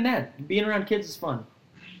recommend that. Being around kids is fun.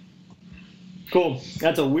 Cool.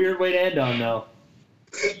 That's a weird way to end on, though.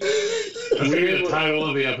 That's going to be the title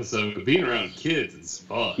of the episode. Being around kids is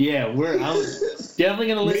fun. Yeah, I'm definitely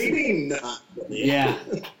going to listen. Maybe not. Yeah.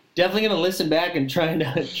 Definitely going to listen back and try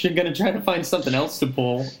to find something else to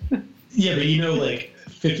pull. Yeah, but like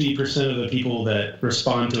 50% of the people that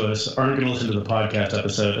respond to us aren't going to listen to the podcast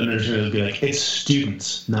episode, and they're just going to be like, it's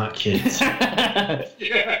students, not kids. Yeah.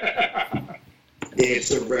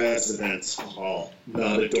 It's a residence hall,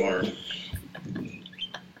 not a dorm.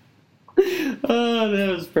 Oh, that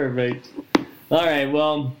was perfect. All right,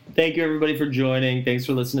 well, thank you everybody for joining. Thanks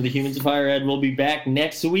for listening to the Humans of Higher Ed. We'll be back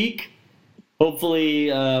next week.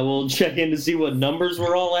 Hopefully, we'll check in to see what numbers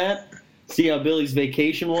we're all at, see how Billy's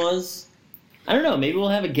vacation was. I don't know. Maybe we'll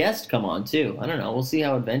have a guest come on, too. I don't know. We'll see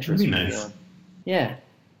how adventurous we're feeling. Yeah.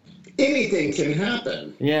 Anything can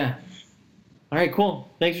happen. Yeah. All right, cool.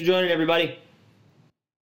 Thanks for joining, everybody.